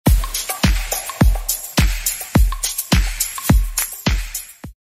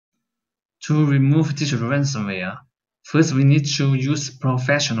To remove this ransomware, first we need to use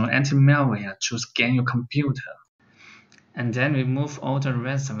professional anti-malware to scan your computer. And then remove all the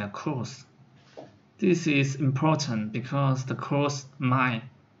ransomware codes. This is important because the codes might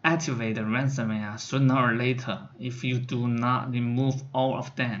activate the ransomware sooner or later if you do not remove all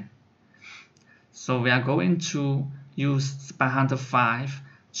of them. So we are going to use Spy Hunter 5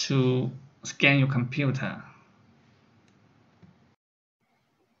 to scan your computer.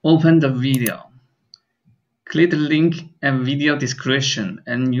 Open the video. Click the link and video description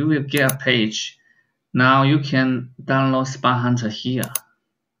and you will get a page. Now you can download Spy Hunter here.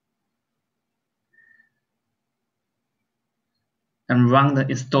 And run the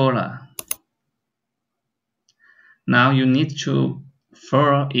installer. Now you need to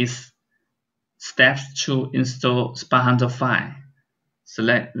follow its steps to install Spy Hunter 5.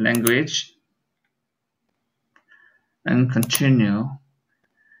 Select language and continue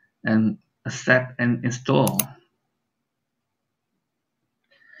and accept and install.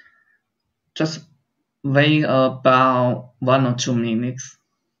 Just wait about 1 or 2 minutes.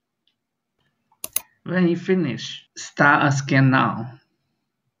 When you finish, start a scan now.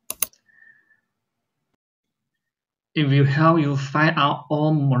 It will help you find out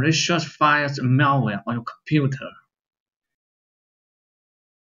all malicious files and malware on your computer.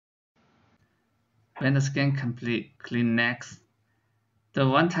 When the scan complete, click Next. The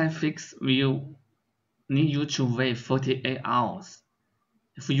one-time fix will need you to wait 48 hours.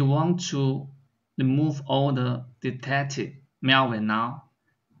 If you want to remove all the detected malware now,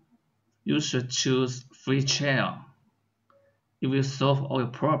 you should choose Free Trial. It will solve all your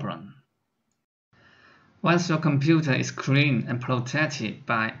problems. Once your computer is clean and protected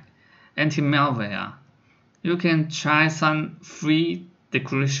by anti-malware, you can try some free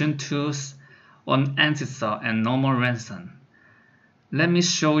decryption tools on anti-SOC and normal ransom. Let me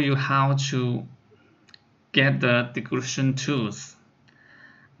show you how to get the decryption tools.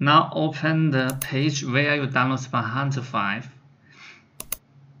 Now open the page where you download Spy Hunter 5.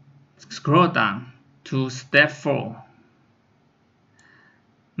 Scroll down to step 4.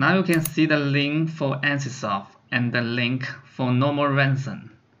 Now you can see the link for anti-SOC and the link for normal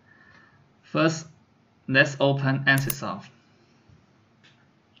ransom. First, let's open anti-SOC.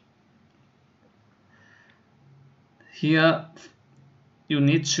 Here, you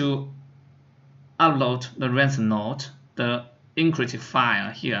need to upload the ransom node, the encrypted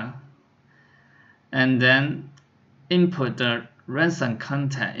file here, and then input the ransom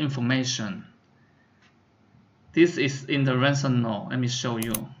contact information. This is in the ransom node. Let me show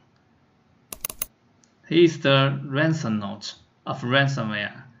you. Here is the ransom node of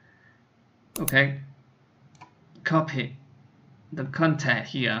ransomware. Okay, copy the contact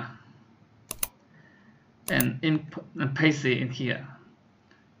here and input and paste it in here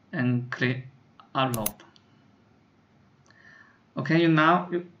and click upload. Okay, now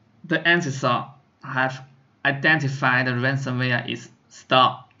the anti-SOC have identified the ransomware is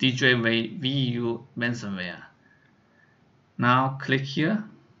ZPWW ransomware. Now click here,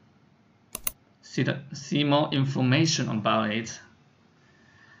 see more information about it,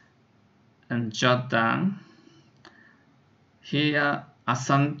 and jot down. Here are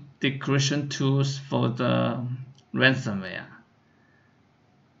some decryption tools for the ransomware.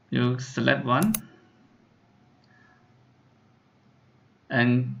 You select one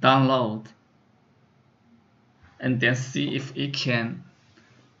and download, and then see if it can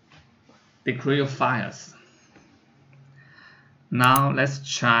decrypt your files. Now let's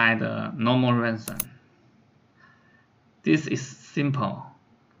try the normal ransom. This is simple.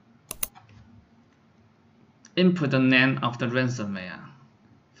 Input the name of the ransomware.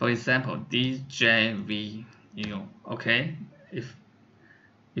 For example, DJVU. Okay, if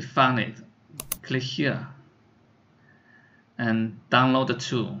you found it, click here and download the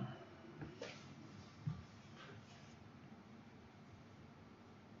tool.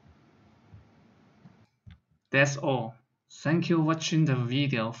 That's all. Thank you for watching the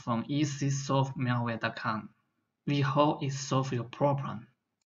video from easysolvemalware.com. We hope it solves your problem.